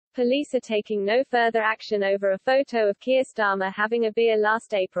Police are taking no further action over a photo of Keir Starmer having a beer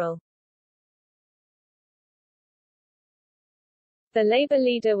last April. The Labour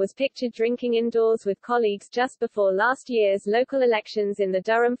leader was pictured drinking indoors with colleagues just before last year's local elections in the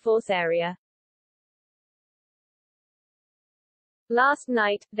Durham Force area. Last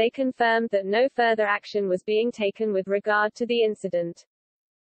night, they confirmed that no further action was being taken with regard to the incident.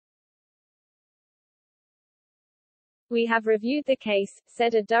 "We have reviewed the case,"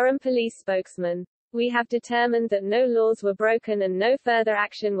 said a Durham police spokesman. "We have determined that no laws were broken and no further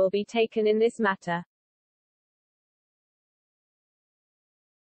action will be taken in this matter."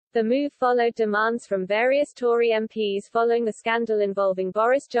 The move followed demands from various Tory MPs following the scandal involving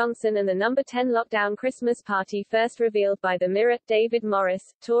Boris Johnson and the No. 10 lockdown Christmas party first revealed by the Mirror. David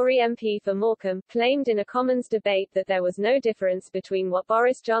Morris, Tory MP for Morecambe, claimed in a Commons debate that there was no difference between what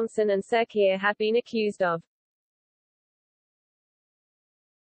Boris Johnson and Sir Keir had been accused of.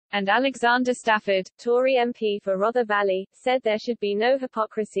 And Alexander Stafford, Tory MP for Rother Valley, said there should be no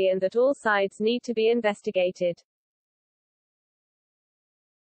hypocrisy and that all sides need to be investigated.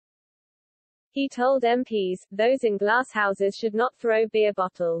 He told MPs, those in glass houses should not throw beer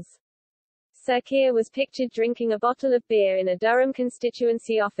bottles. Sir Keir was pictured drinking a bottle of beer in a Durham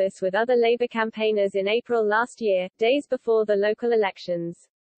constituency office with other Labour campaigners in April last year, days before the local elections.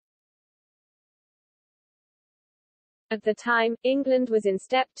 At the time, England was in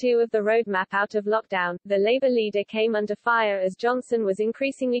step 2 of the roadmap out of lockdown. The Labour leader came under fire as Johnson was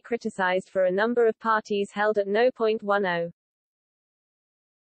increasingly criticised for a number of parties held at no. 10.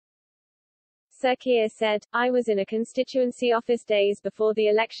 Sir Keir said, "I was in a constituency office days before the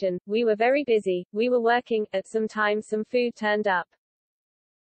election, we were very busy, we were working, at some time some food turned up.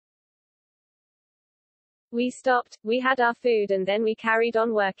 We stopped, we had our food and then we carried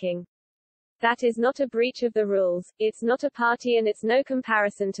on working. That is not a breach of the rules, it's not a party and it's no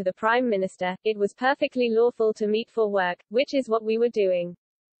comparison to the Prime Minister, it was perfectly lawful to meet for work, which is what we were doing."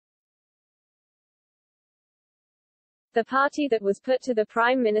 The party that was put to the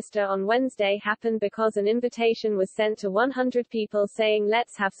Prime Minister on Wednesday happened because an invitation was sent to 100 people saying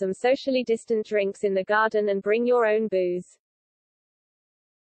let's have some socially distant drinks in the garden and bring your own booze.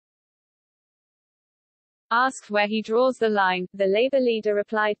 Asked where he draws the line, the Labour leader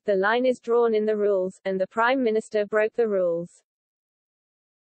replied, "The line is drawn in the rules," and the Prime Minister broke the rules.